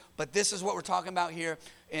But this is what we're talking about here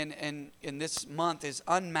in this month is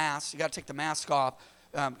unmasked. You got to take the mask off.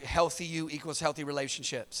 Healthy you equals healthy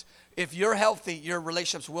relationships. If you're healthy, your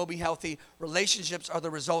relationships will be healthy. Relationships are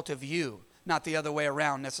the result of you, not the other way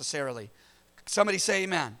around necessarily. Somebody say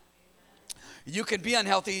amen. You can be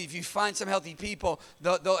unhealthy if you find some healthy people.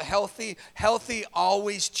 The healthy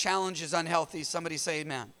always challenges unhealthy. Somebody say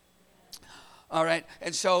amen. All right.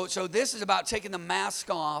 And so this is about taking the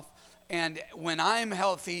mask off. And when I'm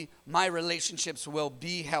healthy, my relationships will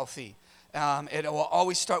be healthy. It will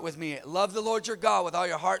always start with me. Love the Lord your God with all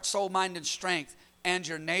your heart, soul, mind, and strength, and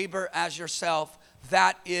your neighbor as yourself.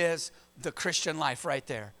 That is the Christian life right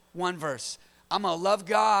there. One verse. I'm going to love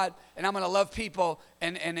God, and I'm going to love people.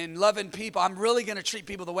 And in loving people, I'm really going to treat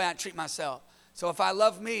people the way I treat myself. So if I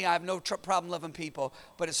love me, I have no problem loving people.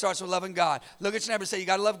 But it starts with loving God. Look at your neighbor and say, you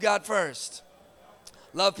got to love God first.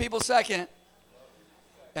 Love people second.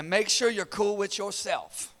 And make sure you're cool with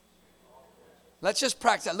yourself. Let's just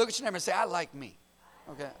practice that. Look at your neighbor and say, I like me.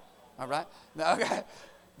 Okay. All right. Okay.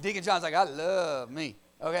 Deacon John's like, I love me.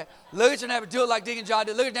 Okay. Look at your neighbor. Do it like Deacon John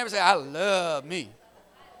did. Look at your neighbor and say, I love me.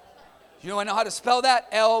 You know how to spell that?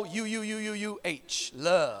 L-U-U-U-U-U-H.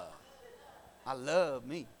 Love. I love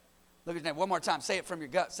me. Look at your neighbor one more time. Say it from your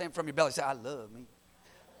gut. Say it from your belly. Say, I love me.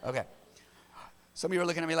 Okay. Some of you are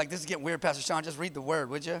looking at me like, this is getting weird, Pastor Sean. Just read the word,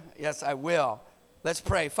 would you? Yes, I will. Let's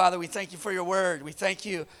pray. Father, we thank you for your word. We thank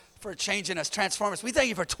you for changing us, transforming us. We thank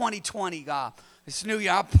you for 2020, God. This new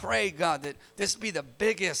year, I pray, God, that this be the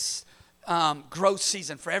biggest growth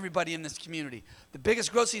season for everybody in this community. The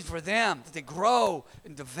biggest growth season for them, that they grow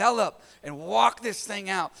and develop and walk this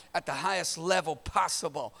thing out at the highest level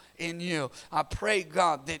possible in you. I pray,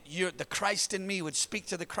 God, that the Christ in me would speak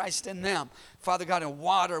to the Christ in them. Father God, and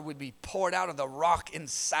water would be poured out of the rock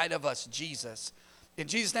inside of us, Jesus. In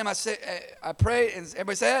Jesus' name, I pray, and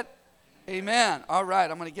everybody say it? Amen. All right,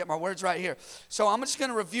 I'm going to get my words right here. So I'm just going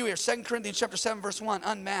to review here. 2 Corinthians chapter 7, verse 1,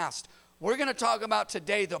 unmasked. We're going to talk about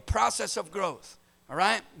today the process of growth. All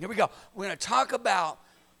right? Here we go. We're going to talk about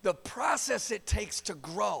the process it takes to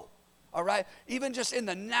grow. All right? Even just in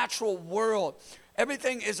the natural world,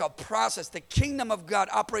 everything is a process. The kingdom of God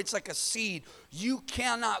operates like a seed. You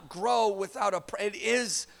cannot grow without it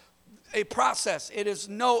is a process. It is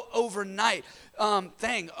no overnight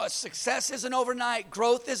thing. Success isn't overnight.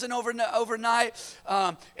 Growth isn't overnight.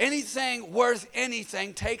 Anything worth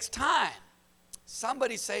anything takes time.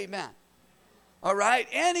 Somebody say amen. All right?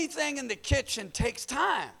 Anything in the kitchen takes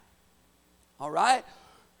time. All right?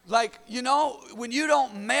 Like, when you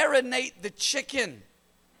don't marinate the chicken,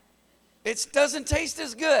 it doesn't taste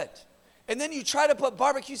as good. And then you try to put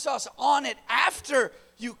barbecue sauce on it after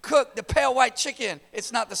you cook the pale white chicken,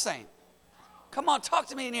 it's not the same. Come on, talk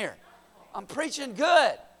to me in here. I'm preaching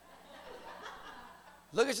good.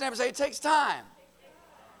 Look at your neighbor and say, it takes time.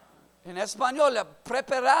 In Espanol,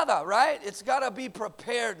 preparada, right? It's got to be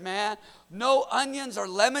prepared, man. No onions or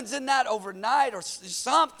lemons in that overnight or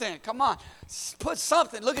something. Come on, put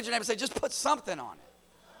something. Look at your neighbor and say, just put something on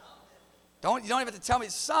it. You don't even have to tell me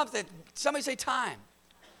something. Somebody say time.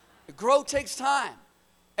 Growth takes time.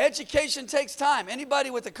 Education takes time. Anybody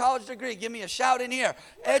with a college degree, give me a shout in here.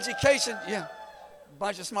 Education, yeah.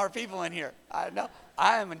 Bunch of smart people in here. I know.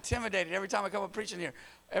 I am intimidated every time I come up preaching here.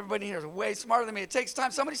 Everybody here is way smarter than me. It takes time.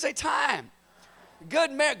 Somebody say time.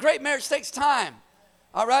 Great marriage takes time.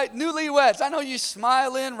 All right? Newlyweds. I know you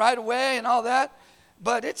smile in right away and all that,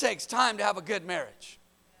 but it takes time to have a good marriage.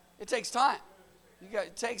 It takes time.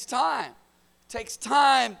 It takes time. It takes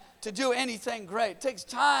time to do anything great. It takes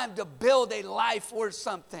time to build a life worth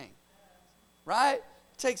something. Right?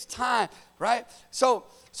 It takes time. Right? So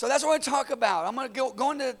that's what I want to talk about. I'm going to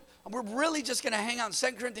go into, we're really just going to hang out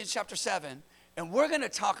in 2 Corinthians chapter 7. And we're going to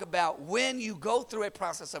talk about when you go through a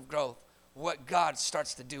process of growth, what God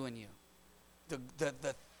starts to do in you.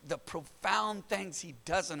 The profound things he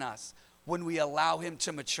does in us when we allow him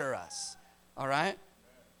to mature us. All right?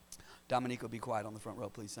 Dominique will be quiet on the front row,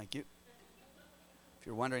 please. Thank you. If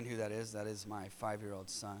you're wondering who that is my 5-year-old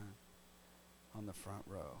son on the front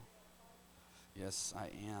row. Yes, I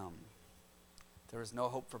am. There is no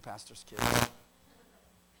hope for pastor's kids.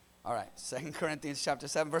 All right, 2 Corinthians chapter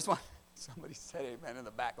 7, verse 1. Somebody said amen in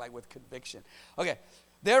the back, like with conviction. Okay,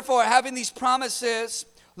 therefore, having these promises,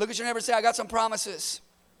 look at your neighbor and say, I got some promises.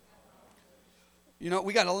 We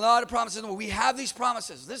got a lot of promises. We have these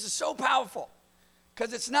promises. This is so powerful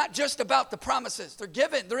because it's not just about the promises. They're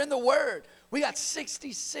given. They're in the Word. We got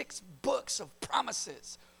 66 books of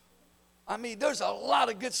promises. I mean, there's a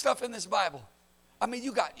lot of good stuff in this Bible.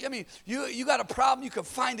 You got a problem, you can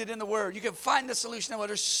find it in the Word. You can find the solution in the Word.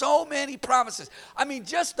 There's so many promises.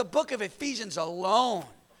 Just the book of Ephesians alone.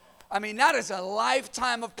 I mean, that is a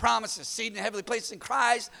lifetime of promises. Seated in heavenly places in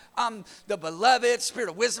Christ. I'm the beloved, spirit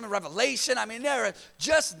of wisdom and revelation. I mean, there are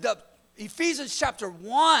just the Ephesians chapter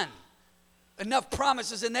 1. Enough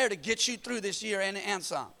promises in there to get you through this year and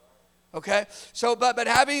some. Okay? So, but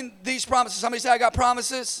having these promises, somebody say, I got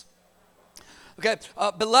promises. Okay,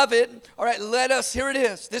 beloved, all right, here it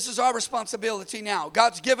is. This is our responsibility now.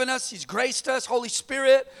 God's given us, He's graced us, Holy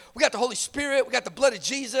Spirit. We got the Holy Spirit, we got the blood of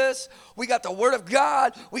Jesus, we got the Word of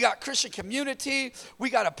God, we got Christian community, we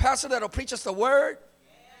got a pastor that'll preach us the Word.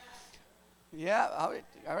 Yeah,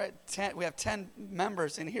 all right, we have 10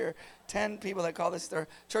 members in here, 10 people that call this their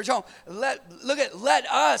church home. Let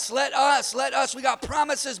us. We got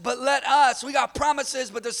promises, but we got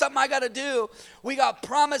promises, but there's something I got to do. We got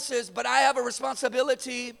promises, but I have a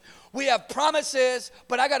responsibility. We have promises,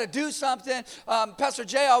 but I got to do something. Pastor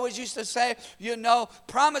Jay always used to say,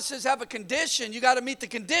 promises have a condition. You got to meet the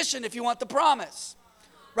condition if you want the promise.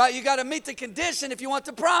 Right, you got to meet the condition if you want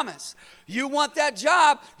the promise. You want that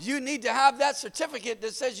job, you need to have that certificate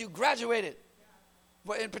that says you graduated.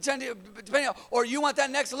 Or you want that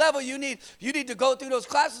next level, you need to go through those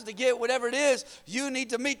classes to get whatever it is. You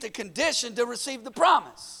need to meet the condition to receive the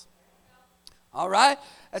promise. All right?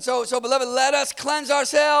 And so beloved, let us cleanse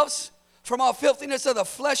ourselves from all filthiness of the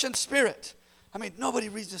flesh and spirit. I mean, nobody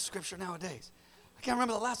reads this scripture nowadays. I can't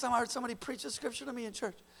remember the last time I heard somebody preach this scripture to me in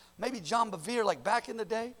church. Maybe John Bevere, like back in the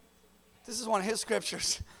day. This is one of his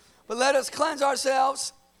scriptures. But let us cleanse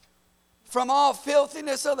ourselves from all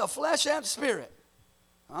filthiness of the flesh and spirit.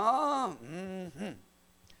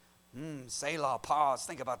 Selah, pause,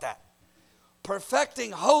 think about that.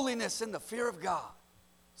 Perfecting holiness in the fear of God.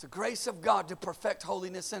 It's the grace of God to perfect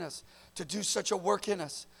holiness in us, to do such a work in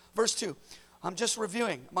us. Verse 2, I'm just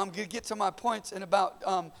reviewing. I'm going to get to my points in about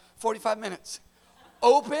 45 minutes.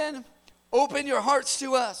 Open your hearts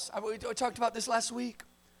to us. We talked about this last week.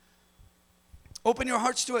 Open your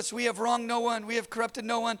hearts to us. We have wronged no one. We have corrupted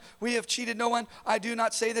no one. We have cheated no one. I do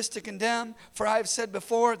not say this to condemn, for I have said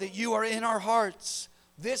before that you are in our hearts.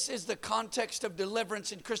 This is the context of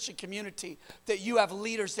deliverance in Christian community, that you have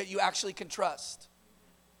leaders that you actually can trust.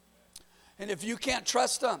 And if you can't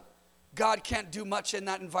trust them, God can't do much in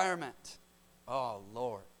that environment. Oh,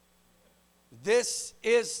 Lord. This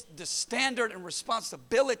is the standard and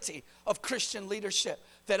responsibility of Christian leadership,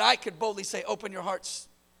 that I could boldly say, open your hearts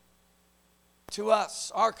to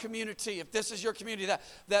us, our community. If this is your community,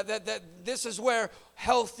 that this is where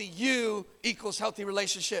healthy you equals healthy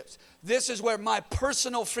relationships. This is where my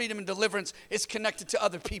personal freedom and deliverance is connected to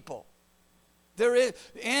other people. There is,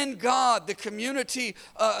 in God, the community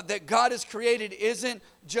that God has created isn't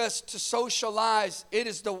just to socialize. It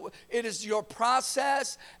is your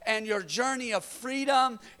process, and your journey of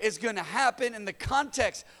freedom is going to happen in the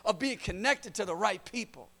context of being connected to the right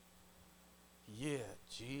people. Yeah,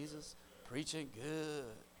 Jesus, preaching good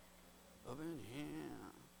up in here.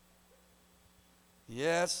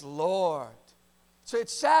 Yes, Lord. So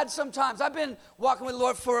it's sad sometimes. I've been walking with the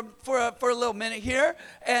Lord for a little minute here,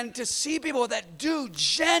 and to see people that do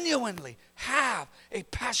genuinely have a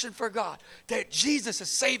passion for God, that Jesus has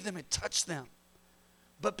saved them and touched them.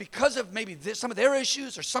 But because of maybe some of their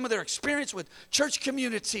issues or some of their experience with church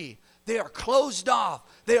community, they are closed off.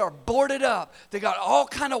 They are boarded up. They got all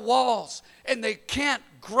kind of walls, and they can't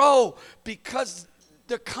grow, because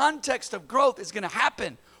the context of growth is going to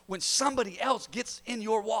happen when somebody else gets in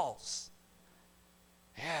your walls.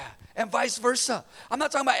 Yeah, and vice versa. I'm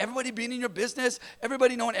not talking about everybody being in your business,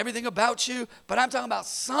 everybody knowing everything about you, but I'm talking about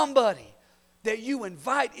somebody that you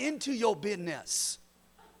invite into your business.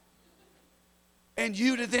 And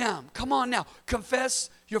you to them. Come on now,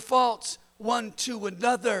 confess your faults one to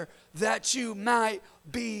another, that you might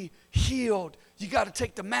be healed. You got to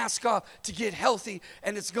take the mask off to get healthy,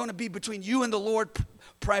 and it's going to be between you and the Lord,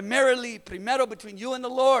 primero between you and the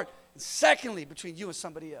Lord, and secondly between you and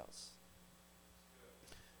somebody else.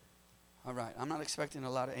 All right, I'm not expecting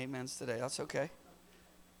a lot of amens today. That's okay.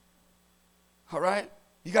 All right,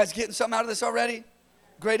 you guys getting something out of this already?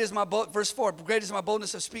 Great is my verse 4. Great is my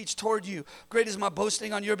boldness of speech toward you. Great is my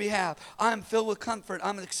boasting on your behalf. I am filled with comfort.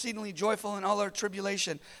 I'm exceedingly joyful in all our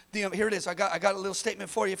tribulation. Here it is. I got a little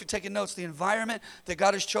statement for you. If you're taking notes, the environment that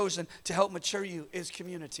God has chosen to help mature you is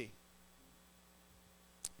community.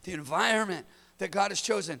 The environment that God has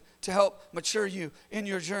chosen to help mature you in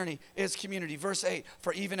your journey is community. Verse 8,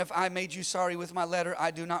 for even if I made you sorry with my letter,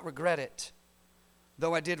 I do not regret it.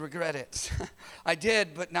 Though I did regret it. I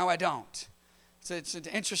did, but now I don't. So it's an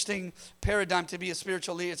interesting paradigm to be a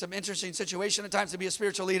spiritual leader. It's an interesting situation at times to be a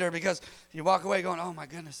spiritual leader, because you walk away going, oh my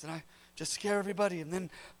goodness, did I just scare everybody? And then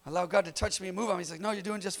allow God to touch me and move on me. He's like, no, you're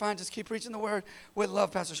doing just fine. Just keep preaching the word with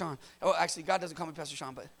love, Pastor Sean. Oh, actually, God doesn't call me Pastor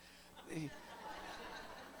Sean, but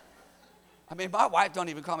I mean, my wife don't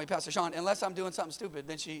even call me Pastor Sean unless I'm doing something stupid.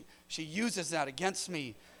 Then she uses that against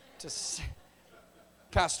me to say,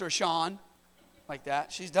 Pastor Sean, like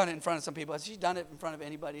that. She's done it in front of some people. She's done it in front of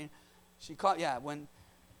anybody. She called,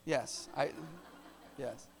 yes,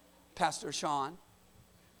 Pastor Sean,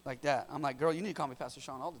 like that. I'm like, girl, you need to call me Pastor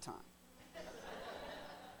Sean all the time.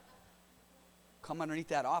 Come underneath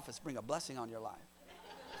that office, bring a blessing on your life.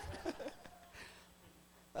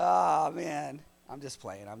 Oh, man. I'm just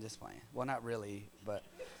playing. Well, not really, but.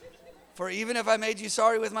 For even if I made you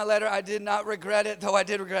sorry with my letter, I did not regret it, though I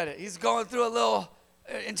did regret it. He's going through a little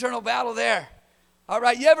internal battle there. All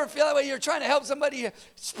right, you ever feel that way? You're trying to help somebody, you're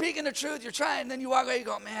speaking the truth, you're trying, and then you walk away, you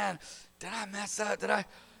go, man, did I mess up? Did I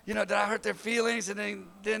hurt their feelings? And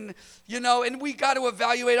then and we got to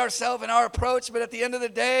evaluate ourselves and our approach, but at the end of the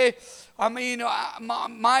day, I mean,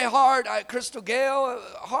 my heart, Crystal Gale,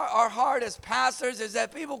 our heart as pastors is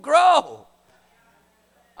that people grow.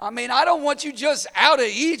 I mean, I don't want you just out of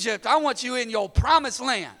Egypt. I want you in your promised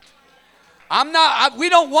land. We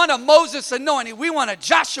don't want a Moses anointing. We want a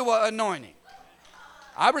Joshua anointing.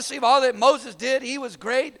 I received all that Moses did. He was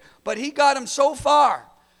great, but he got him so far.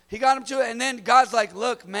 He got him to it, and then God's like,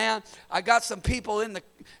 look, man, I got some people in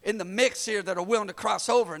the mix here that are willing to cross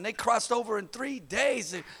over, and they crossed over in 3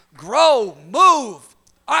 days. Grow, move,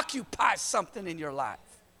 occupy something in your life.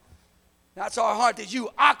 That's our heart, that you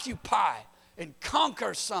occupy and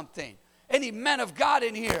conquer something. Any men of God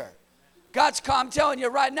in here? I'm telling you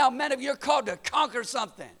right now, men of you're called to conquer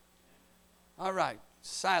something. All right,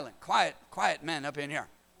 silent, quiet men up in here.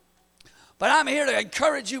 But I'm here to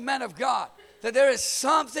encourage you, men of God, that there is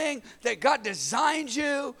something that God designed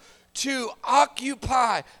you to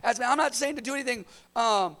occupy. I'm not saying to do anything,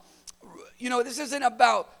 this isn't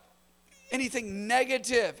about anything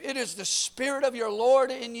negative. It is the Spirit of your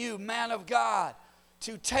Lord in you, man of God,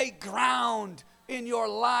 to take ground in your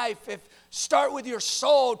life. Start with your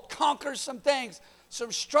soul, conquer some things,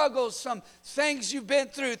 some struggles, some things you've been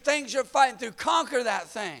through, things you're fighting through. Conquer that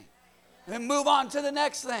thing and then move on to the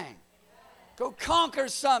next thing. Go conquer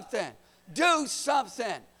something. Do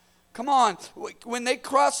something. Come on. When they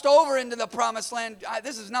crossed over into the promised land,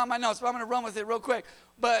 this is not my notes, but I'm going to run with it real quick.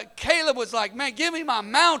 But Caleb was like, man, give me my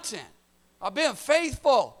mountain. I've been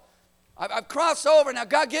faithful. I've crossed over. Now,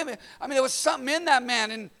 God, give me. There was something in that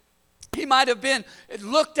man, and he might have been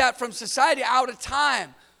looked at from society out of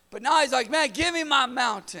time. But now he's like, man, give me my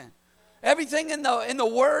mountain. Everything in the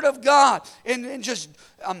Word of God, in just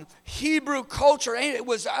Hebrew culture, it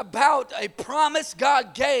was about a promise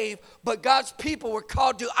God gave, but God's people were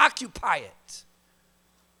called to occupy it.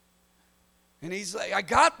 And he's like, I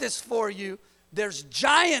got this for you. There's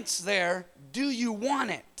giants there. Do you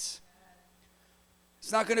want it?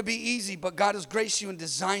 It's not going to be easy, but God has graced you and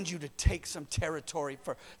designed you to take some territory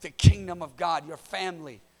for the kingdom of God, your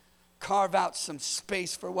family. Carve out some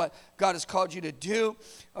space for what God has called you to do,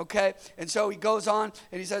 okay? And so he goes on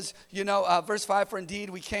and he says, verse 5, for indeed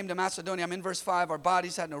we came to Macedonia. I'm in verse 5. Our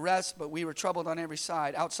bodies had no rest, but we were troubled on every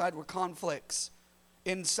side. Outside were conflicts.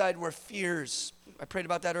 Inside were fears. I prayed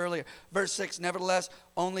about that earlier. Verse 6, nevertheless,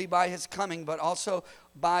 only by his coming, but also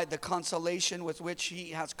by the consolation with which he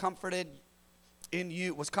has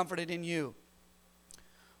was comforted in you.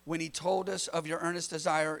 When he told us of your earnest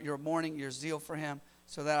desire, your mourning, your zeal for him,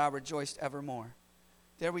 so that I rejoiced evermore.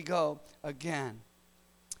 There we go again.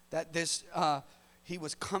 That he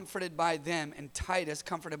was comforted by them, and Titus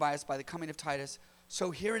comforted by us by the coming of Titus.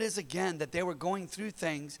 So here it is again, that they were going through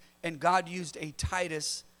things, and God used a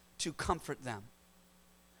Titus to comfort them.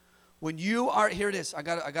 When you are, here it is. I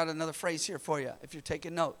got another phrase here for you, if you're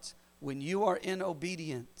taking notes. When you are in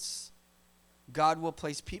obedience, God will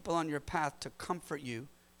place people on your path to comfort you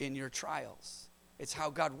in your trials. It's how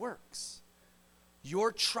God works.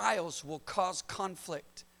 Your trials will cause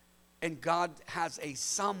conflict, and God has a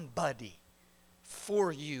somebody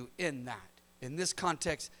for you in that. In this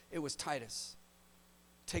context, it was Titus.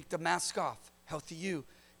 Take the mask off. Healthy you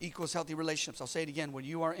equals healthy relationships. I'll say it again. When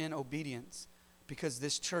you are in obedience, because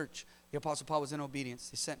this church, the Apostle Paul was in obedience.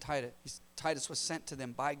 He sent Titus. Titus was sent to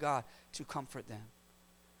them by God to comfort them.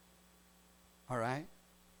 All right?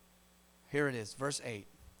 Here it is, verse 8.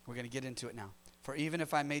 We're going to get into it now. For even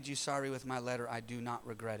if I made you sorry with my letter, I do not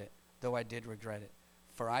regret it, though I did regret it.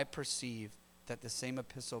 For I perceive that the same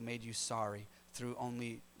epistle made you sorry,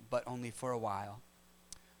 but only for a while.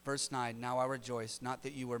 Verse 9, now I rejoice, not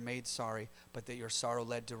that you were made sorry, but that your sorrow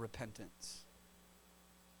led to repentance.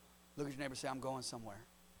 Look at your neighbor and say, I'm going somewhere.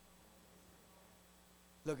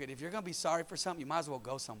 Look, if you're going to be sorry for something, you might as well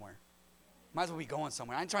go somewhere. Might as well be going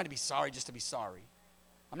somewhere. I ain't trying to be sorry just to be sorry.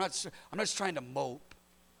 I'm not just trying to mope.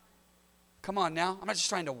 Come on now. I'm not just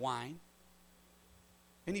trying to whine.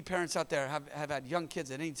 Any parents out there have had young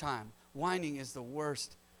kids at any time. Whining is the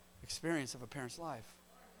worst experience of a parent's life.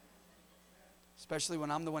 Especially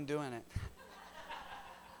when I'm the one doing it.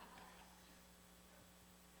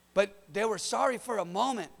 But they were sorry for a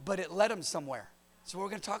moment, but it led them somewhere. That's what we're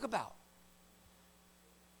going to talk about.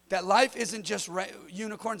 That life isn't just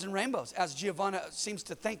unicorns and rainbows, as Giovanna seems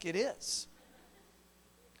to think it is.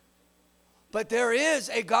 But there is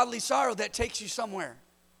a godly sorrow that takes you somewhere.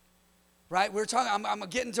 Right? We're talking. I'm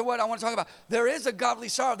getting to what I want to talk about. There is a godly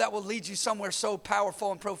sorrow that will lead you somewhere so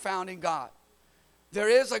powerful and profound in God. There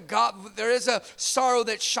is a sorrow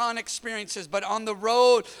that Sean experiences, but on the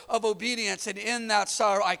road of obedience and in that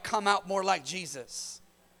sorrow, I come out more like Jesus.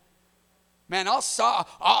 Man,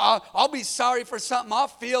 I'll be sorry for something. I'll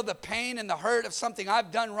feel the pain and the hurt of something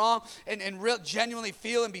I've done wrong and real genuinely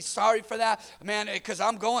feel and be sorry for that. Man, because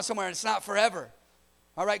I'm going somewhere and it's not forever.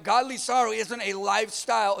 All right, godly sorrow isn't a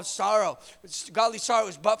lifestyle of sorrow. Godly sorrow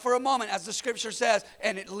is but for a moment, as the scripture says,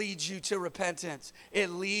 and it leads you to repentance. It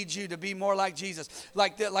leads you to be more like Jesus.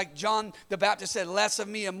 Like John the Baptist said, less of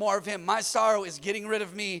me and more of him. My sorrow is getting rid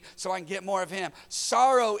of me so I can get more of him.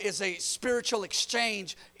 Sorrow is a spiritual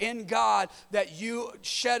exchange in God that you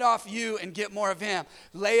shed off you and get more of him.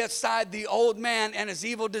 Lay aside the old man and his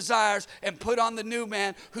evil desires and put on the new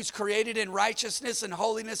man who's created in righteousness and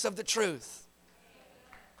holiness of the truth.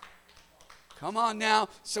 Come on now.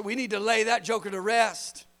 So we need to lay that joker to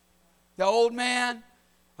rest. The old man,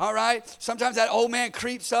 all right? Sometimes that old man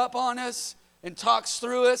creeps up on us and talks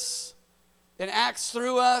through us and acts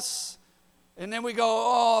through us. And then we go,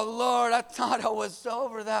 oh, Lord, I thought I was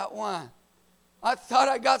over that one. I thought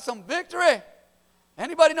I got some victory.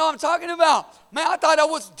 Anybody know what I'm talking about? Man, I thought I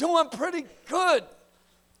was doing pretty good.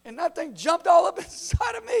 And that thing jumped all up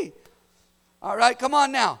inside of me. All right, come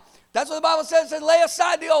on now. That's what the Bible says. It says, lay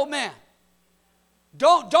aside the old man.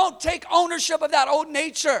 Don't take ownership of that old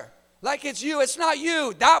nature like it's you. It's not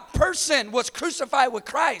you. That person was crucified with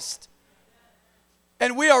Christ.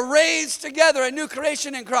 And we are raised together, a new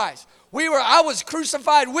creation in Christ. I was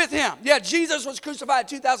crucified with him. Yeah, Jesus was crucified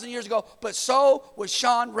 2,000 years ago, but so was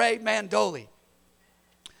Sean Ray Mandoli.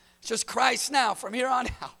 It's just Christ now from here on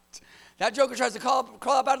out. That joker tries to crawl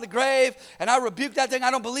up out of the grave, and I rebuke that thing.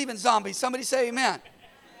 I don't believe in zombies. Somebody say amen.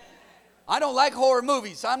 I don't like horror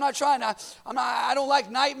movies. I don't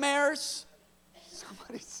like nightmares.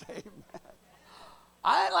 Somebody say amen.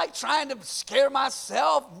 I like trying to scare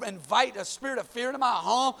myself, invite a spirit of fear into my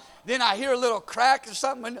home. Then I hear a little crack or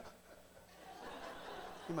something.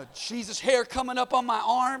 Jesus hair coming up on my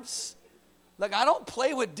arms. Like, I don't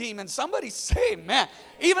play with demons. Somebody say amen.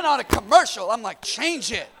 Even on a commercial, I'm like,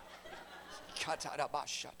 change it.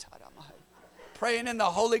 Praying in the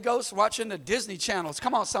Holy Ghost, watching the Disney channels.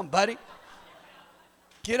 Come on, somebody.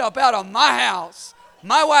 Get up out of my house.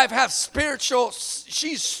 My wife has spiritual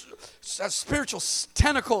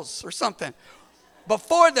tentacles or something.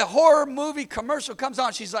 Before the horror movie commercial comes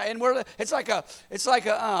on, she's like, it's like a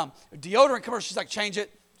deodorant commercial. She's like, change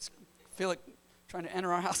it. I feel like trying to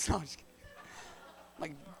enter our house. No,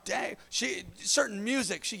 like, dang. Certain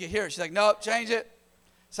music, she could hear it. She's like, nope, change it.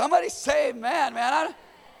 Somebody say, man.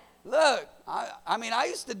 Look, I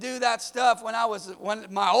used to do that stuff when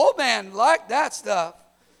my old man liked that stuff.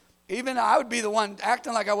 Even I would be the one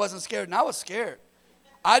acting like I wasn't scared, and I was scared.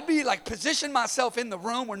 I'd be like position myself in the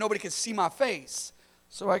room where nobody could see my face,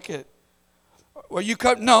 so I could. Well, you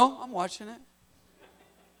cut? No, I'm watching it.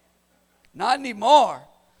 Not anymore.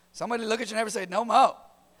 Somebody look at you and never say no more.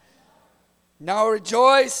 Now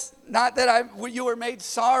rejoice, not that you were made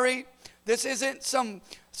sorry. This isn't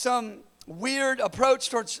some weird approach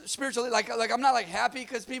towards spiritually. Like I'm not like happy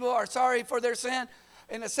because people are sorry for their sin.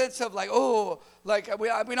 In a sense of like, oh, like we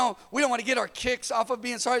don't want to get our kicks off of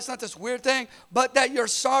being sorry. It's not this weird thing, but that your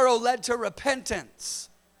sorrow led to repentance.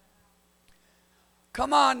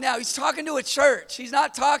 Come on now. He's talking to a church. He's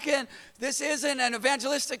not talking, this isn't an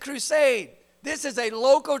evangelistic crusade. This is a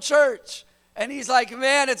local church. And he's like,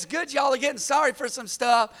 man, it's good y'all are getting sorry for some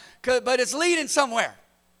stuff, but it's leading somewhere.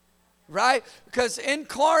 Right? Because in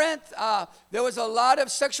Corinth, there was a lot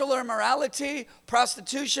of sexual immorality.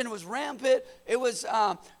 Prostitution was rampant. It was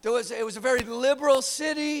a very liberal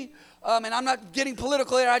city. And I'm not getting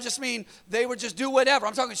political here. I just mean they would just do whatever.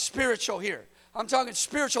 I'm talking spiritual here. I'm talking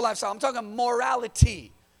spiritual lifestyle. I'm talking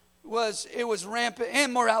morality. It was rampant.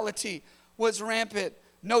 Immorality was rampant.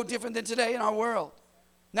 No different than today in our world.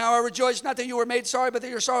 Now I rejoice not that you were made sorry, but that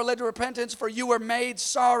your sorrow led to repentance, for you were made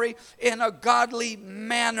sorry in a godly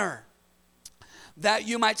manner, that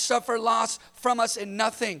you might suffer loss from us in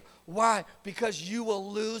nothing, Why? Because you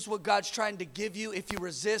will lose what God's trying to give you if you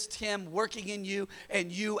resist him working in you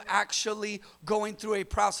and you actually going through a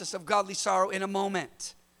process of godly sorrow in a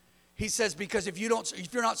moment. He says, because if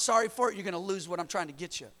you're not sorry for it, you're going to lose what I'm trying to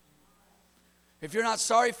get you. If you're not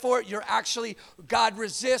sorry for it, God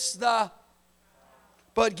resists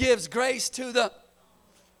but gives grace to the.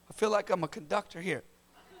 I feel like I'm a conductor here.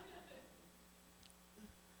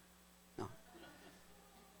 No.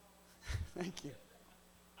 Thank you.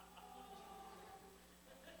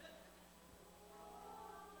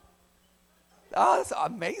 Oh, that's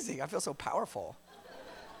amazing. I feel so powerful.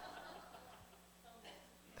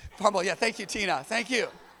 Humble, yeah, thank you, Tina. Thank you.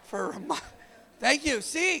 Thank you.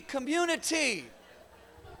 See, community.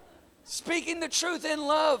 Speaking the truth in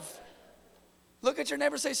love. Look at your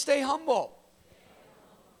neighbor, say, stay humble.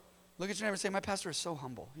 Look at your neighbor, say, my pastor is so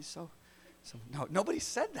humble. He's so no, nobody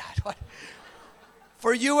said that. What?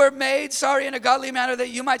 For you were made, sorry, in a godly manner, that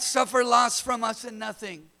you might suffer loss from us in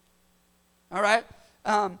nothing. All right?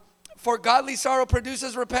 For godly sorrow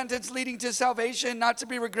produces repentance, leading to salvation, not to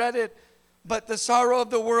be regretted. But the sorrow of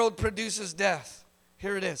the world produces death.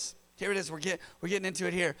 Here it is. Here it is. We're getting into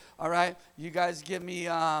it here. All right? You guys give me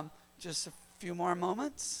just a few more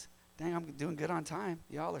moments. Dang, I'm doing good on time.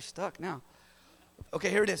 Y'all are stuck now. Okay,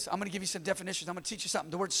 here it is. I'm going to give you some definitions. I'm going to teach you something.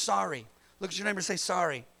 The word sorry. Look at your neighbor and say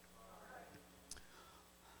sorry.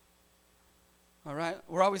 All right?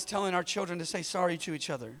 We're always telling our children to say sorry to each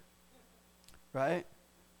other. Right?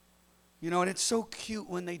 You know, and it's so cute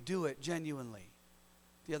when they do it genuinely.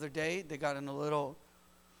 The other day, they got in a little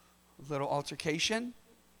altercation.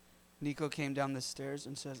 Nico came down the stairs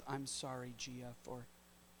and says, I'm sorry, Gia, for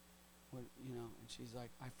what, you know. And she's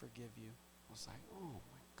like, I forgive you. I was like, oh,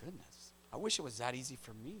 my goodness. I wish it was that easy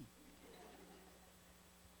for me.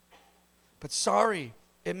 But sorry,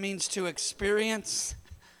 it means to experience,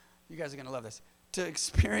 you guys are going to love this, to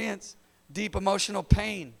experience deep emotional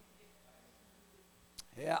pain.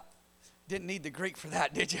 Yeah. Didn't need the Greek for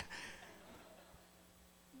that, did you?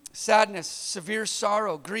 Sadness, severe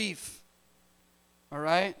sorrow, grief. All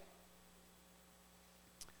right?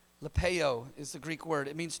 Lepeo is the Greek word.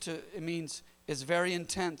 It means is very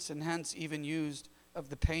intense and hence even used of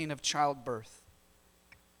the pain of childbirth.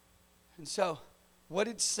 And so, what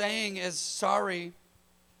it's saying is sorry.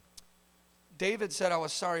 David said, I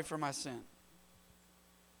was sorry for my sin.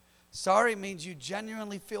 Sorry means you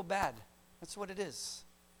genuinely feel bad. That's what it is.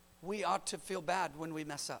 We ought to feel bad when we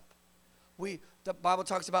mess up. The Bible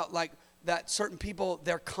talks about like that certain people,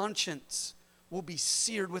 their conscience will be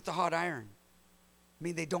seared with the hot iron. I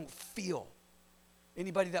mean, they don't feel.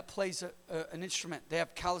 Anybody that plays an instrument, they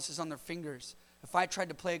have calluses on their fingers. If I tried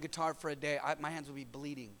to play a guitar for a day, my hands would be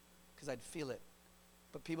bleeding because I'd feel it.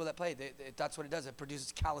 But people that play, that's what it does. It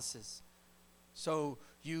produces calluses. So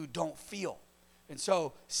you don't feel. And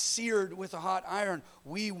so, seared with a hot iron,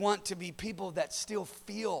 we want to be people that still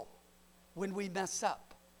feel when we mess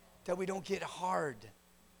up. That we don't get hard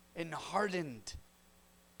and hardened.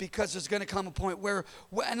 Because there's going to come a point where,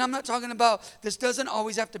 and I'm not talking about, this doesn't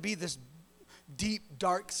always have to be this deep,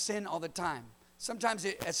 dark sin all the time. Sometimes,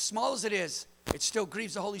 as small as it is, it still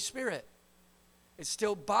grieves the Holy Spirit. It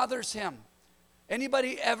still bothers him.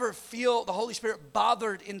 Anybody ever feel the Holy Spirit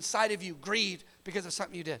bothered inside of you, grieved because of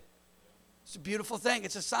something you did? It's a beautiful thing.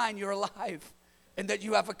 It's a sign you're alive and that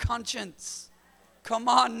you have a conscience. Come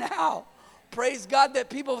on now. Praise God that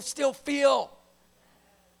people still feel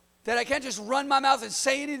that I can't just run my mouth and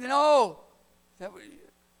say anything. No.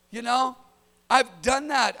 You know, I've done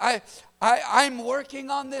that. I'm working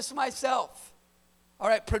on this myself. All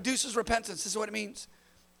right, produces repentance. This is what it means.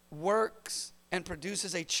 Works and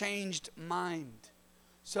produces a changed mind.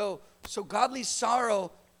 So godly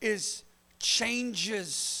sorrow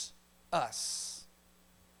changes us.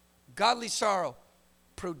 Godly sorrow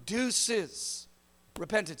produces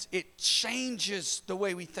repentance. It changes the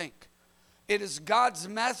way we think. It is God's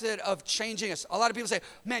method of changing us. A lot of people say,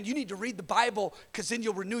 man, you need to read the Bible because then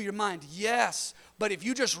you'll renew your mind. Yes, but if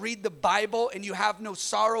you just read the Bible and you have no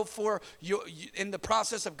sorrow for you in the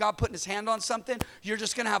process of God putting his hand on something, you're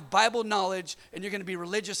just going to have Bible knowledge and you're going to be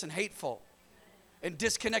religious and hateful and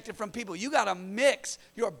disconnected from people. You got to mix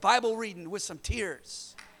your Bible reading with some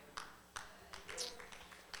tears.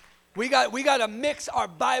 We got to mix our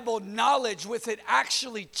Bible knowledge with it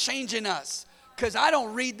actually changing us. Because I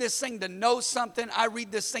don't read this thing to know something. I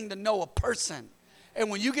read this thing to know a person. And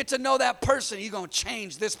when you get to know that person, you're going to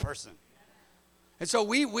change this person. And so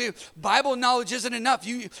Bible knowledge isn't enough.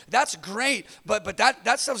 That's great, but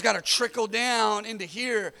that stuff's got to trickle down into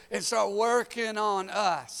here and start working on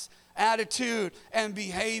us. Attitude and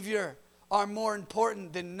behavior are more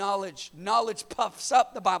important than knowledge. Knowledge puffs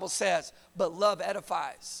up, the Bible says, but love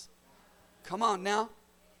edifies. Come on now.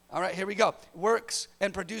 All right, here we go. Works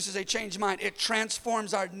and produces a changed mind. It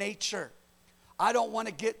transforms our nature. I don't want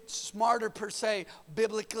to get smarter per se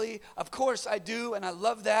biblically. Of course I do, and I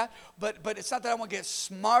love that. But it's not that I want to get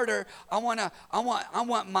smarter. I want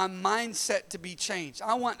my mindset to be changed.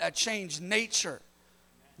 I want a changed nature.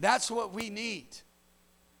 That's what we need.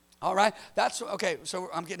 All right? Okay, so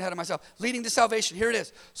I'm getting ahead of myself. Leading to salvation. Here it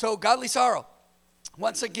is. So godly sorrow.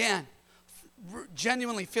 Once again,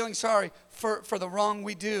 genuinely feeling sorry for the wrong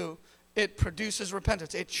we do. It produces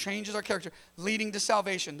repentance. It changes our character. Leading to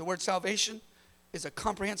salvation. The word salvation is a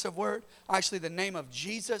comprehensive word. Actually, the name of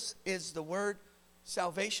Jesus is the word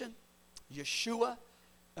salvation. Yeshua,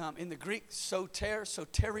 in the Greek,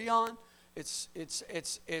 soterion.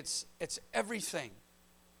 It's everything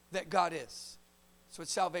that God is. So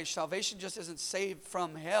it's salvation. Salvation just isn't saved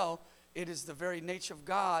from hell. It is the very nature of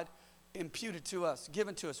God imputed to us,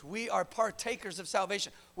 given to us. We are partakers of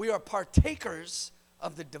salvation. We are partakers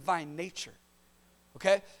of the divine nature.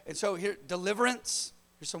 Okay? And so here, deliverance.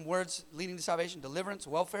 Here's some words leading to salvation. Deliverance,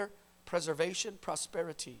 welfare, preservation,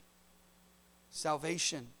 prosperity.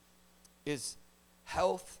 Salvation is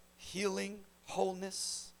health, healing,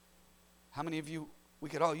 wholeness. How many of you, we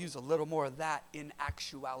could all use a little more of that in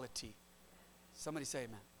actuality? Somebody say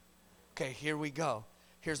amen. Okay, here we go.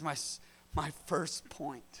 Here's my first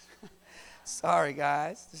point. Sorry,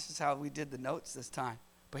 guys. This is how we did the notes this time.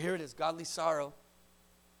 But here it is. Godly sorrow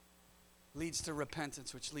leads to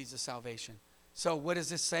repentance, which leads to salvation. So what is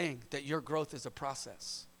this saying? That your growth is a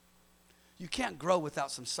process. You can't grow without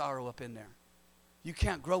some sorrow up in there. You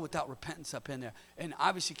can't grow without repentance up in there. And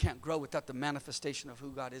obviously you can't grow without the manifestation of who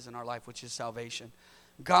God is in our life, which is salvation.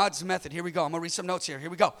 God's method, here we go. I'm going to read some notes here. Here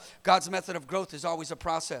we go. God's method of growth is always a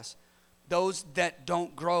process. Those that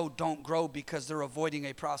don't grow because they're avoiding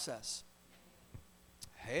a process.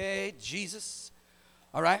 Hey, Jesus.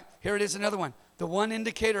 All right, here it is, another one. The one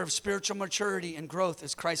indicator of spiritual maturity and growth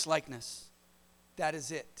is Christ-likeness. That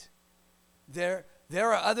is it. There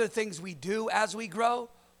are other things we do as we grow,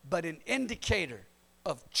 but an indicator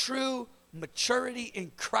of true maturity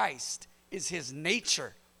in Christ is his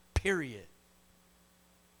nature, period.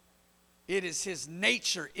 It is his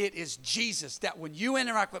nature. It is Jesus. That when you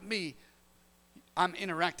interact with me, I'm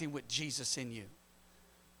interacting with Jesus in you.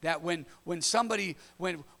 That when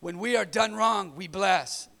we are done wrong, we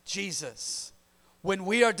bless Jesus. When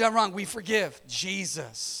we are done wrong, we forgive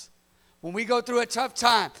Jesus. When we go through a tough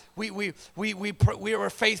time, we are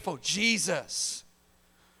faithful. Jesus.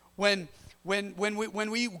 When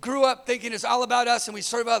we grew up thinking it's all about us and we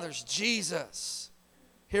serve others, Jesus.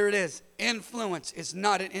 Here it is. Influence is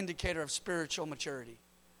not an indicator of spiritual maturity.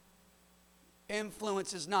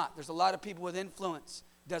 Influence is not. There's a lot of people with influence.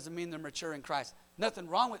 Doesn't mean they're mature in Christ. Nothing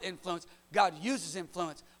wrong with influence. God uses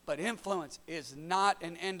influence, but influence is not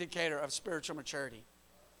an indicator of spiritual maturity.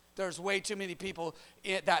 There's way too many people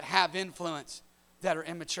that have influence that are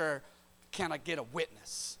immature, cannot get a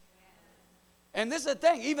witness. And this is the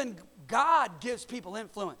thing, even God gives people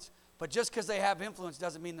influence, but just because they have influence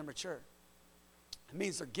doesn't mean they're mature. It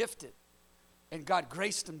means they're gifted, and God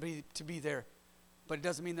graced them to be there, but it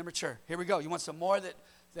doesn't mean they're mature. Here we go. You want some more that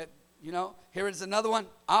you know? Here is another one.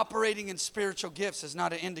 Operating in spiritual gifts is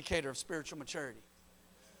not an indicator of spiritual maturity.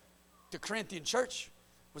 The Corinthian church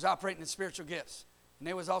was operating in spiritual gifts. And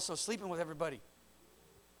they was also sleeping with everybody.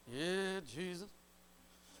 Yeah, Jesus.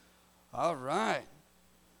 All right.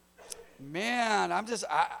 Man,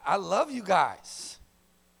 I love you guys.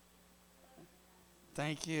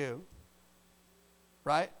 Thank you.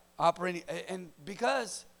 Right? Operating, and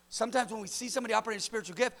because sometimes when we see somebody operating a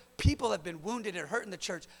spiritual gift, people have been wounded and hurt in the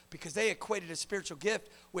church because they equated a spiritual gift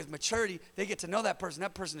with maturity. They get to know that person.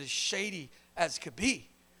 That person is shady as could be,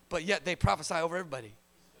 but yet they prophesy over everybody.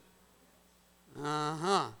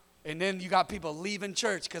 And then you got people leaving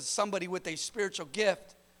church because somebody with a spiritual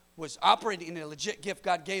gift was operating in a legit gift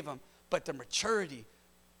God gave them, but the maturity,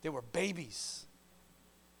 they were babies.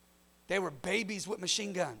 They were babies with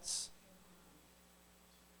machine guns.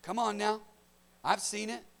 Come on now. I've seen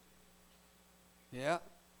it. Yeah.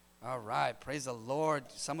 All right. Praise the Lord.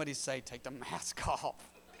 Somebody say, take the mask off.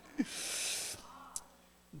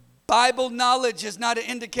 Bible knowledge is not an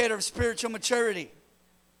indicator of spiritual maturity.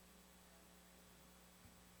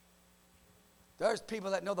 There's people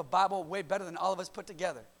that know the Bible way better than all of us put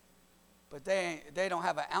together. But they don't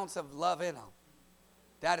have an ounce of love in them.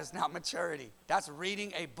 That is not maturity. That's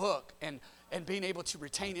reading a book and being able to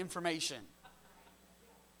retain information.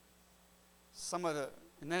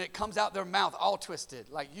 And then it comes out their mouth all twisted.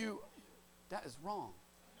 Like that is wrong.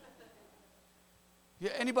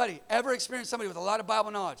 Yeah, anybody ever experienced somebody with a lot of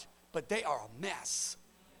Bible knowledge, but they are a mess?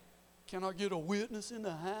 Can I get a witness in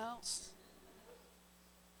the house?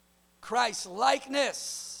 Christ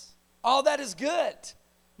likeness. All that is good.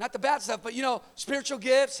 Not the bad stuff, but spiritual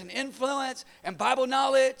gifts and influence and Bible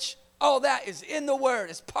knowledge. All that is in the Word.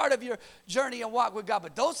 It's part of your journey and walk with God.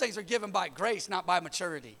 But those things are given by grace, not by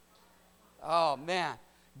maturity. Oh, man.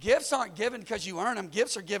 Gifts aren't given because you earn them.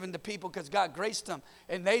 Gifts are given to people because God graced them.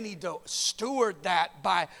 And they need to steward that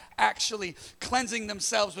by actually cleansing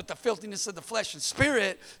themselves with the filthiness of the flesh and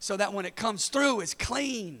spirit so that when it comes through, it's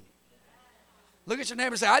clean. Look at your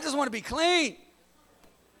neighbor and say, I just want to be clean.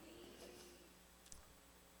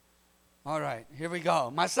 All right, here we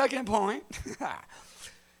go. My second point.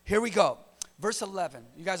 Here we go. Verse 11.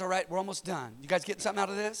 You guys all right? We're almost done. You guys getting something out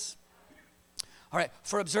of this? All right.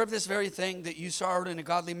 For observe this very thing that you sorrowed in a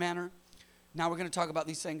godly manner. Now we're going to talk about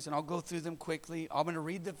these things, and I'll go through them quickly. I'm going to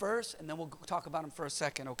read the verse, and then we'll talk about them for a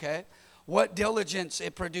second, okay? What diligence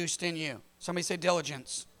it produced in you. Somebody say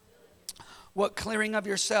diligence. What clearing of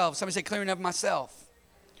yourself. Somebody say clearing of myself.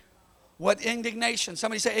 What indignation.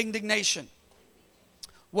 Somebody say indignation.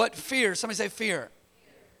 What fear. Somebody say fear.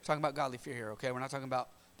 We're talking about godly fear here, okay? We're not talking about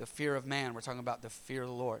the fear of man. We're talking about the fear of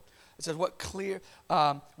the Lord. It says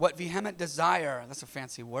what vehement desire. That's a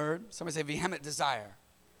fancy word. Somebody say vehement desire.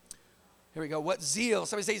 Here we go. What zeal.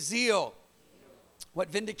 Somebody say zeal. What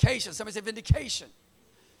vindication. Somebody say vindication.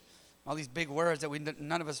 All these big words that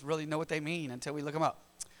none of us really know what they mean until we look them up.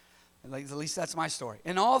 At least that's my story.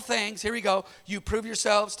 In all things, here we go. You prove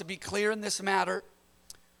yourselves to be clear in this matter.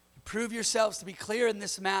 You prove yourselves to be clear in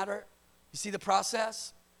this matter. You see the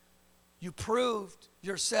process? You proved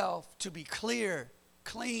yourself to be clear,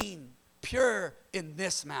 clean, pure in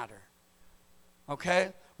this matter.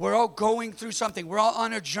 Okay? We're all going through something. We're all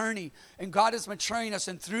on a journey. And God is maturing us.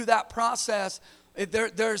 And through that process,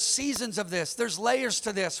 there's seasons of this. There's layers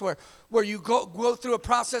to this where you go through a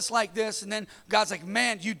process like this, and then God's like,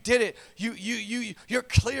 man, you did it. You're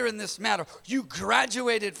clear in this matter. You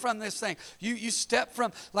graduated from this thing. You step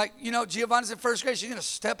from, Giovanna's in first grade. She's going to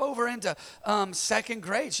step over into second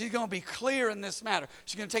grade. She's going to be clear in this matter.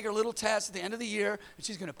 She's going to take her little test at the end of the year, and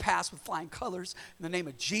she's going to pass with flying colors in the name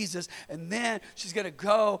of Jesus. And then she's going to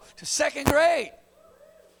go to second grade.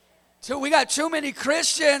 So we got too many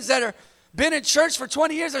Christians that are been in church for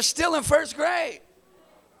 20 years are still in first grade.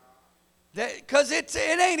 Because it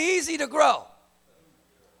ain't easy to grow.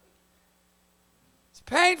 It's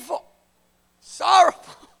painful.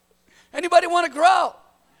 Sorrowful. Anybody want to grow?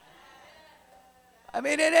 I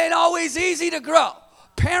mean, it ain't always easy to grow.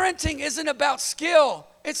 Parenting isn't about skill.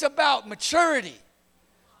 It's about maturity.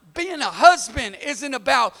 Being a husband isn't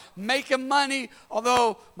about making money,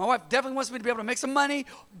 although my wife definitely wants me to be able to make some money,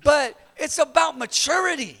 but it's about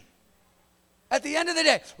maturity. At the end of the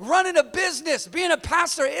day, running a business, being a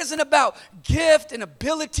pastor isn't about gift and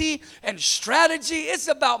ability and strategy. It's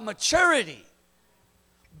about maturity.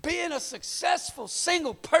 Being a successful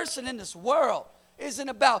single person in this world isn't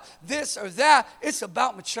about this or that. It's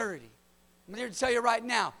about maturity. I'm here to tell you right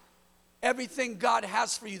now, everything God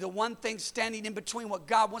has for you, the one thing standing in between what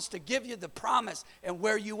God wants to give you, the promise, and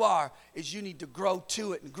where you are, is you need to grow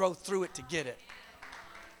to it and grow through it to get it.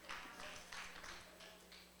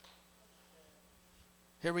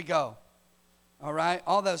 Here we go. All right?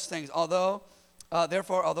 All those things.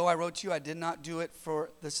 Therefore, although I wrote to you, I did not do it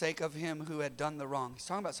for the sake of him who had done the wrong. He's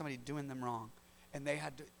talking about somebody doing them wrong. And they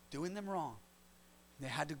had to, doing them wrong. They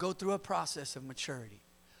had to go through a process of maturity.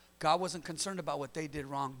 God wasn't concerned about what they did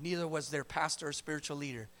wrong. Neither was their pastor or spiritual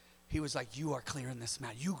leader. He was like, you are clear in this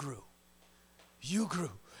matter. You grew. You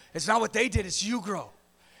grew. It's not what they did. It's you grow.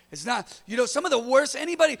 It's not, some of the worst,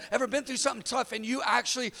 anybody ever been through something tough and you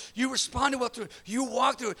responded well through it. You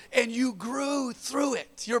walked through it and you grew through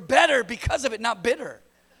it. You're better because of it, not bitter.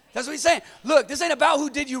 That's what he's saying. Look, this ain't about who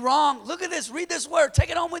did you wrong. Look at this. Read this word. Take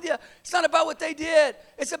it home with you. It's not about what they did.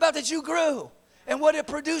 It's about that you grew and what it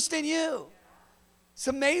produced in you. It's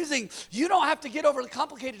amazing. You don't have to get overly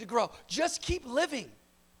complicated to grow. Just keep living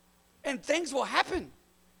and things will happen.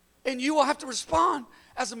 And you will have to respond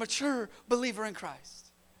as a mature believer in Christ.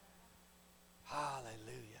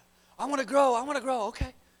 Hallelujah. I want to grow.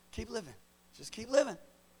 Okay. Keep living. Just keep living.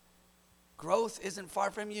 Growth isn't far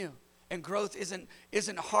from you. And growth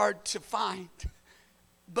isn't hard to find.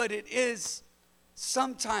 But it is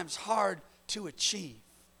sometimes hard to achieve.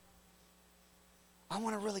 I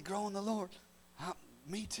want to really grow in the Lord.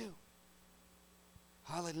 Me too.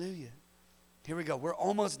 Hallelujah. Here we go. We're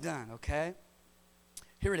almost done, okay?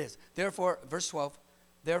 Here it is. Therefore, verse 12.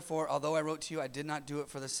 Therefore, although I wrote to you, I did not do it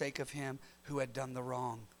for the sake of him who had done the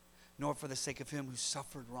wrong, nor for the sake of him who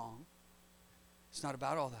suffered wrong. It's not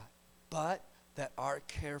about all that. But that our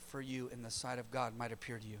care for you in the sight of God might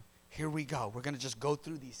appear to you. Here we go. We're going to just go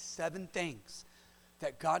through these 7 things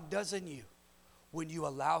that God does in you when you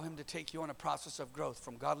allow him to take you on a process of growth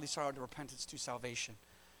from godly sorrow to repentance to salvation.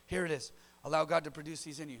 Here it is. Allow God to produce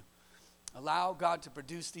these in you. Allow God to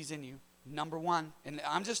produce these in you. Number one, and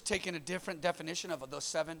I'm just taking a different definition of those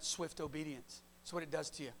 7, swift obedience. That's what it does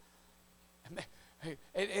to you.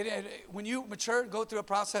 When you mature, go through a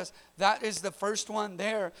process, that is the first one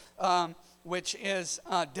there, which is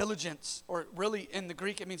diligence, or really in the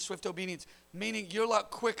Greek it means swift obedience, meaning you're a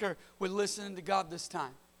lot quicker with listening to God this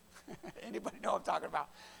time. Anybody know what I'm talking about?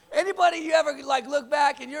 Anybody you ever like look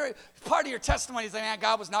back and you're part of your testimony is like, man,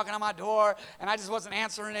 God was knocking on my door and I just wasn't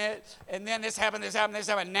answering it, and then this happened.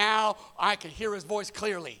 Now I can hear his voice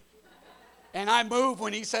clearly, and I move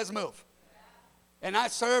when he says move, and I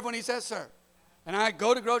serve when he says serve. And I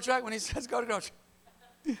go to Grow Track when he says go to Grow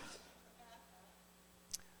Track.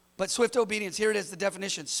 But swift obedience, here it is, the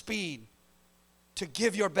definition. Speed, to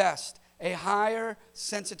give your best. A higher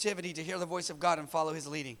sensitivity to hear the voice of God and follow his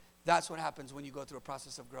leading. That's what happens when you go through a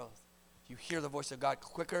process of growth. You hear the voice of God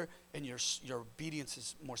quicker and your obedience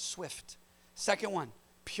is more swift. Second one,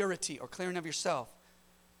 purity, or clearing of yourself.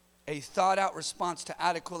 A thought out response to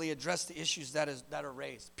adequately address the issues that are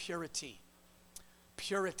raised. Purity.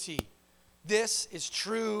 Purity. This is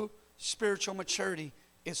true spiritual maturity,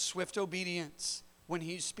 is swift obedience when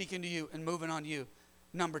he's speaking to you and moving on you.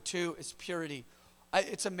 Number 2 is purity.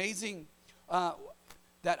 It's amazing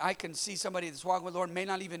that I can see somebody that's walking with the Lord, may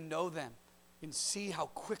not even know them, and see how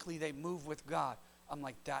quickly they move with God. I'm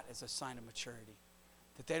like, that is a sign of maturity.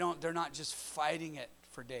 That they're not just fighting it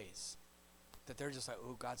for days. That they're just like,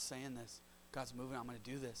 oh, God's saying this. God's moving, I'm going to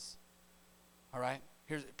do this. All right?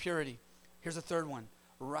 Here's purity. Here's a third one.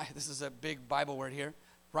 Right, this is a big Bible word here.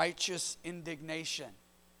 Righteous indignation.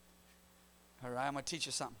 All right, I'm going to teach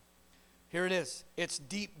you something. Here it is. It's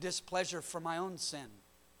deep displeasure for my own sin.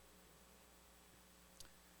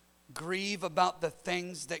 Grieve about the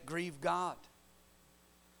things that grieve God.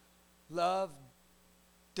 Love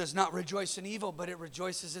does not rejoice in evil, but it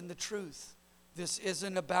rejoices in the truth. This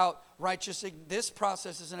isn't about this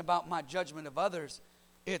process isn't about my judgment of others.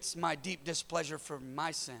 It's my deep displeasure for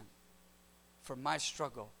my sin. For my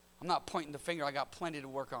struggle. I'm not pointing the finger. I got plenty to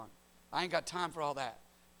work on. I ain't got time for all that.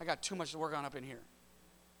 I got too much to work on up in here.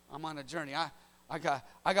 I'm on a journey. I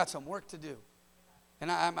got some work to do.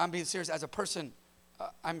 And I'm being serious as a person.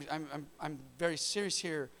 I'm very serious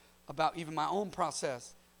here about even my own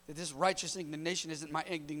process. That this righteous indignation isn't my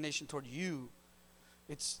indignation toward you.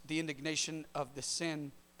 It's the indignation of the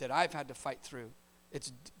sin that I've had to fight through.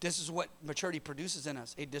 This is what maturity produces in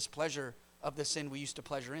us, a displeasure of the sin we used to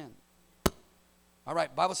pleasure in. All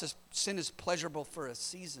right, Bible says sin is pleasurable for a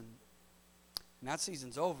season. And that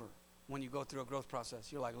season's over when you go through a growth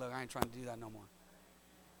process. You're like, look, I ain't trying to do that no more.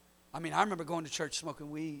 I mean, I remember going to church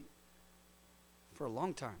smoking weed for a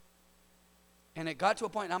long time. And it got to a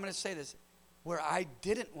point, and I'm going to say this, where I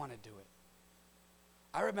didn't want to do it.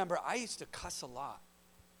 I remember I used to cuss a lot.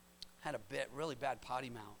 Had a really bad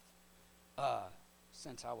potty mouth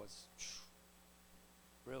since I was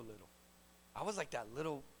real little. I was like that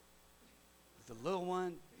little... The little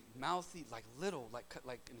one, mouthy, like little,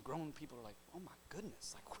 and grown people are like, oh my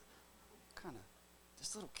goodness, like what kind of,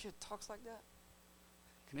 this little kid talks like that?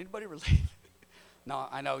 Can anybody relate? No,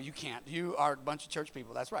 I know you can't. You are a bunch of church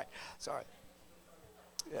people. That's right. Sorry.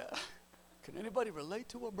 Yeah. Can anybody relate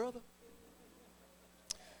to a brother?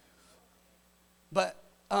 But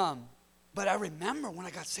I remember when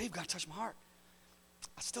I got saved, God touched my heart.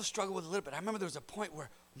 I still struggle with it a little bit. I remember there was a point where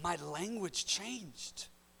my language changed.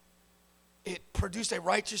 It produced a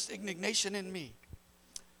righteous indignation in me.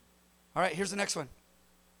 All right, here's the next one.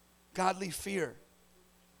 Godly fear.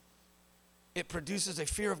 It produces a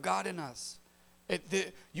fear of God in us.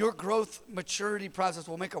 Your growth maturity process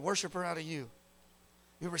will make a worshiper out of you.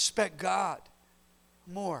 You respect God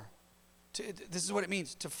more. This is what it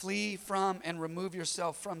means, to flee from and remove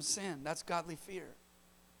yourself from sin. That's godly fear.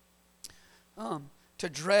 To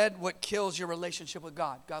dread what kills your relationship with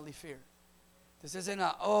God. Godly fear. This isn't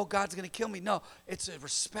God's going to kill me. No, it's a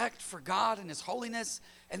respect for God and his holiness,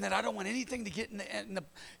 and that I don't want anything to get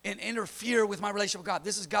and interfere with my relationship with God.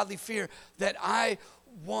 This is godly fear, that I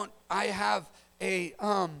have a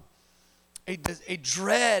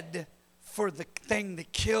dread for the thing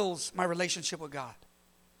that kills my relationship with God.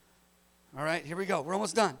 All right, here we go. We're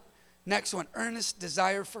almost done. Next one, earnest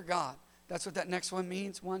desire for God. That's what that next one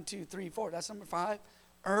means. 1, 2, 3, 4. That's number 5.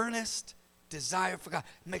 Earnest desire for God.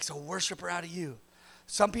 It makes a worshiper out of you.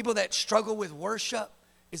 Some people that struggle with worship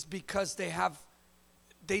is because they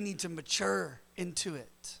need to mature into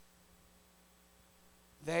it.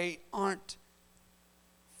 They aren't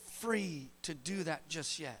free to do that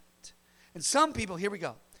just yet. And some people, here we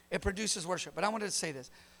go, it produces worship. But I wanted to say this.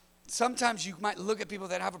 sometimes you might look at people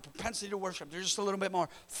that have a propensity to worship. They're just a little bit more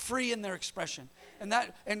free in their expression.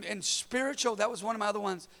 And spiritual, that was one of my other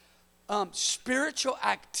ones. Spiritual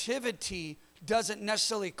activity doesn't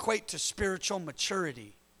necessarily equate to spiritual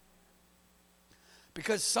maturity.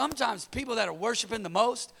 Because sometimes people that are worshiping the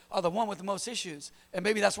most are the one with the most issues. And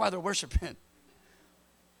maybe that's why they're worshiping.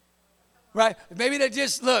 Right? Maybe they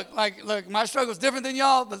just, look, my struggle is different than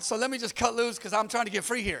y'all, but so let me just cut loose because I'm trying to get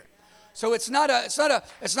free here. So it's not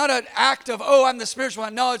an act of, oh, I'm the spiritual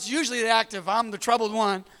one. No, it's usually the act of, I'm the troubled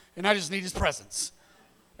one, and I just need his presence.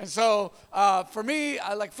 And so for me,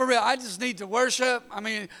 for real, I just need to worship. I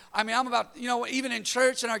mean, I'm about, even in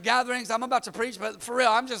church and our gatherings, I'm about to preach, but for real,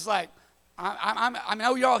 I'm just like, I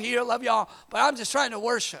know y'all here, love y'all, but I'm just trying to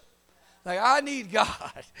worship. Like, I need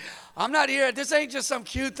God. I'm not here. This ain't just some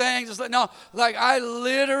cute thing. I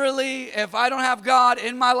literally, if I don't have God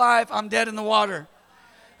in my life, I'm dead in the water.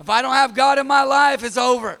 If I don't have God in my life, it's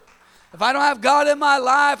over. If I don't have God in my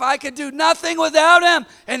life, I can do nothing without him.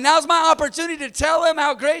 And now's my opportunity to tell him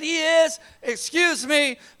how great he is. Excuse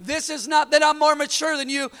me, this is not that I'm more mature than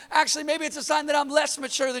you. Actually, maybe it's a sign that I'm less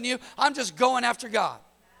mature than you. I'm just going after God.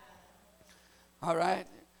 All right?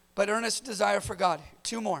 But earnest desire for God.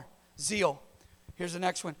 2 more. Zeal. Here's the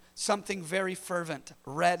next one. Something very fervent,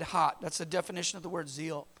 red hot. That's the definition of the word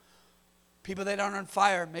zeal. People that aren't on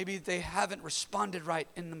fire, maybe they haven't responded right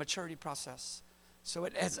in the maturity process. So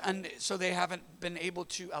they haven't been able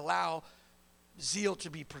to allow zeal to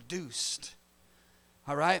be produced.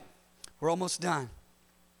 All right? We're almost done.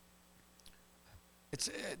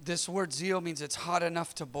 This word zeal means it's hot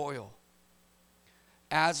enough to boil.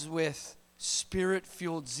 As with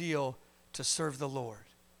spirit-fueled zeal to serve the Lord.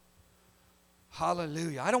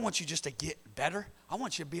 Hallelujah. I don't want you just to get better. I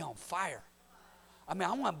want you to be on fire. I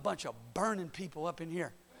want a bunch of burning people up in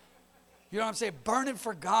here. You know what I'm saying? Burning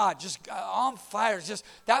for God, just on fire. Just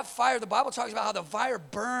that fire, the Bible talks about how the fire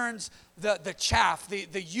burns the chaff,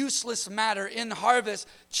 the useless matter in harvest.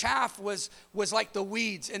 Chaff was like the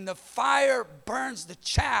weeds, and the fire burns the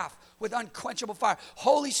chaff with unquenchable fire.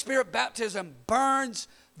 Holy Spirit baptism burns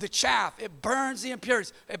the chaff. It burns the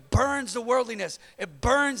impurities. It burns the worldliness. It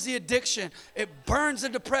burns the addiction. It burns the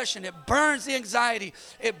depression. It burns the anxiety.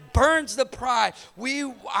 It burns the pride.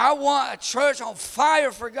 I want a church on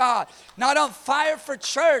fire for God. Not on fire for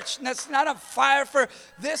church. That's not on fire for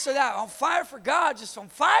this or that. On fire for God. Just on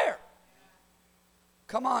fire.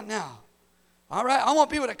 Come on now. All right. I want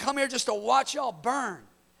people to come here just to watch y'all burn.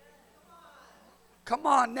 Come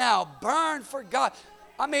on now. Burn for God.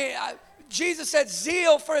 Jesus said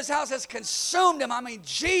zeal for his house has consumed him.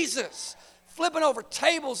 Jesus flipping over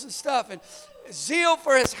tables and stuff. And zeal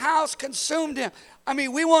for his house consumed him.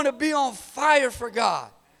 We want to be on fire for God.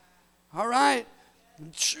 All right?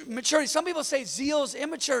 Maturity. Some people say zeal is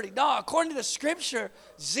immaturity. No, according to the scripture,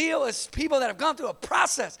 zeal is people that have gone through a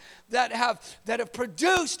process that have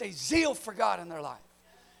produced a zeal for God in their life.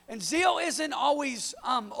 And zeal isn't always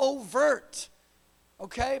overt,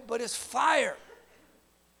 okay? But it's fire.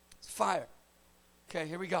 Fire. Okay,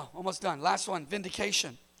 here we go. Almost done. Last one,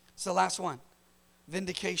 vindication. It's the last one.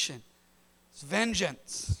 Vindication. It's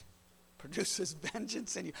vengeance. Produces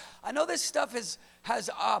vengeance in you. I know this stuff has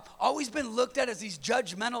always been looked at as these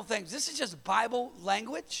judgmental things. This is just Bible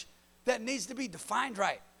language that needs to be defined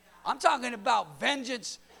right. I'm talking about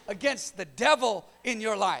vengeance against the devil in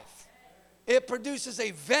your life. It produces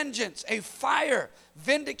a vengeance, a fire,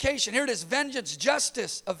 vindication. Here it is, vengeance,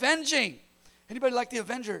 justice, avenging. Anybody like the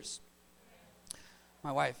Avengers?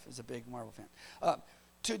 My wife is a big Marvel fan.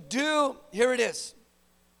 Here it is.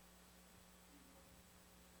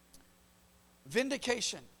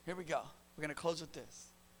 Vindication. Here we go. We're going to close with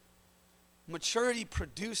this. Maturity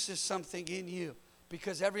produces something in you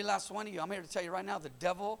because every last one of you, I'm here to tell you right now, the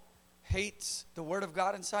devil hates the word of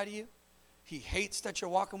God inside of you. He hates that you're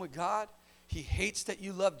walking with God. He hates that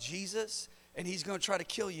you love Jesus, and he's going to try to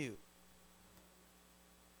kill you.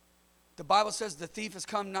 The Bible says the thief has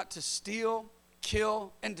come not to steal,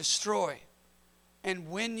 kill, and destroy. And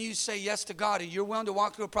when you say yes to God and you're willing to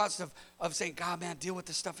walk through a process of saying, God, man, deal with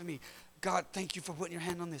this stuff in me. God, thank you for putting your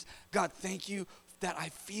hand on this. God, thank you that I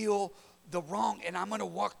feel the wrong and I'm going to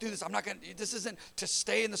walk through this. This isn't to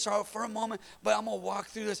stay in the sorrow for a moment, but I'm going to walk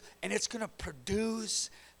through this and it's going to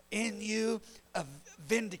produce in you a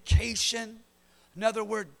vindication. Another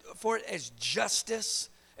word for it is justice.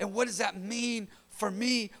 And what does that mean? For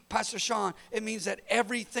me, Pastor Sean, it means that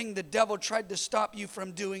everything the devil tried to stop you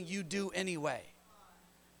from doing, you do anyway.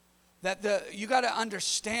 You got to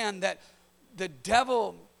understand that the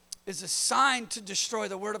devil is assigned to destroy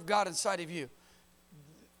the word of God inside of you.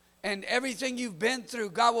 And everything you've been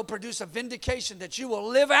through, God will produce a vindication that you will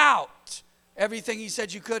live out everything he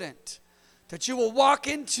said you couldn't. That you will walk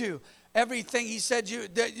into everything he said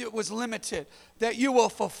that it was limited. That you will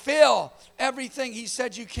fulfill everything he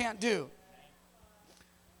said you can't do.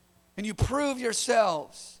 And you prove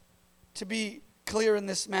yourselves to be clear in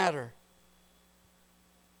this matter.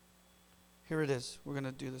 Here it is. We're going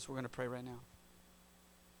to do this. We're going to pray right now.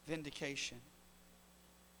 Vindication.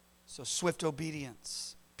 So swift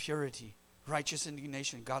obedience, purity, righteous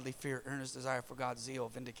indignation, godly fear, earnest desire for God's zeal,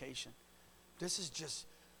 vindication. This is just,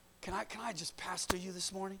 can I just pastor you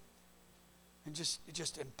this morning? And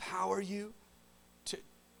just empower you to,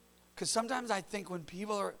 because sometimes I think when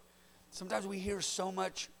sometimes we hear so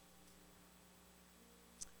much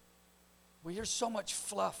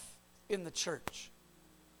fluff in the church.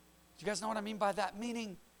 Do you guys know what I mean by that?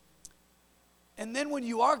 Meaning, and then when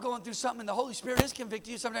you are going through something and the Holy Spirit is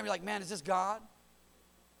convicting you, sometimes you're like, man, is this God?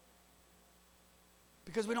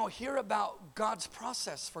 Because we don't hear about God's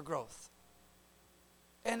process for growth.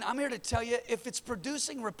 And I'm here to tell you, if it's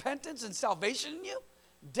producing repentance and salvation in you,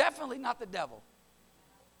 definitely not the devil.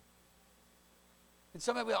 And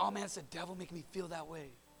somebody will be like, oh man, it's the devil making me feel that way.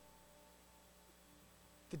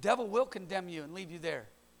 The devil will condemn you and leave you there.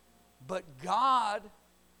 But God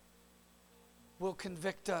will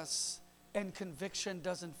convict us, and conviction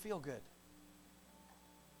doesn't feel good.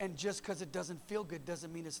 And just because it doesn't feel good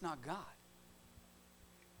doesn't mean it's not God.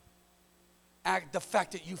 The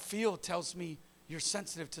fact that you feel tells me you're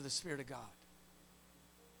sensitive to the Spirit of God.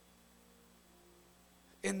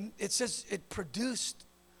 And it says it produced,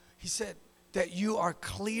 he said, that you are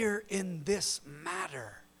clear in this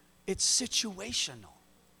matter. It's situational.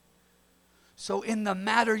 So in the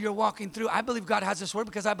matter you're walking through, I believe God has this word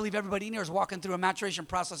because I believe everybody in here is walking through a maturation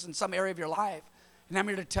process in some area of your life. And I'm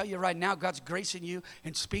here to tell you right now, God's gracing you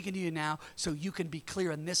and speaking to you now so you can be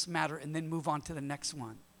clear in this matter and then move on to the next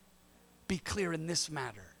one. Be clear in this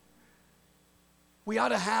matter. We ought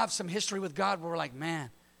to have some history with God where we're like,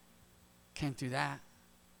 man, came through that.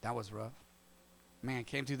 That was rough. Man,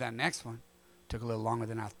 came through that next one. Took a little longer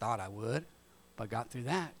than I thought I would, but got through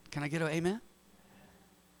that. Can I get an amen?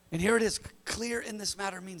 And here it is. Clear in this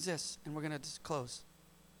matter means this, and we're going to just close.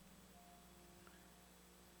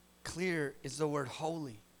 Clear is the word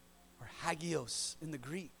holy, or hagios in the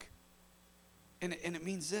Greek. And it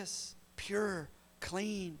means this: pure,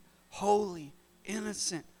 clean, holy,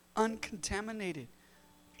 innocent, uncontaminated,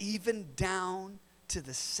 even down to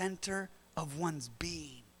the center of one's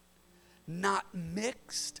being, not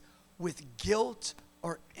mixed with guilt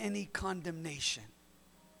or any condemnation.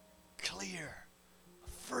 Clear,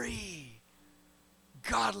 free,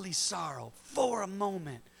 godly sorrow for a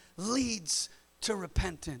moment leads to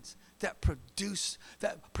repentance that produces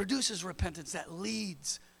repentance that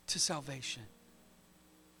leads to salvation.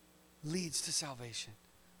 Leads to salvation.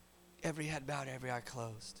 Every head bowed, every eye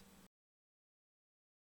closed.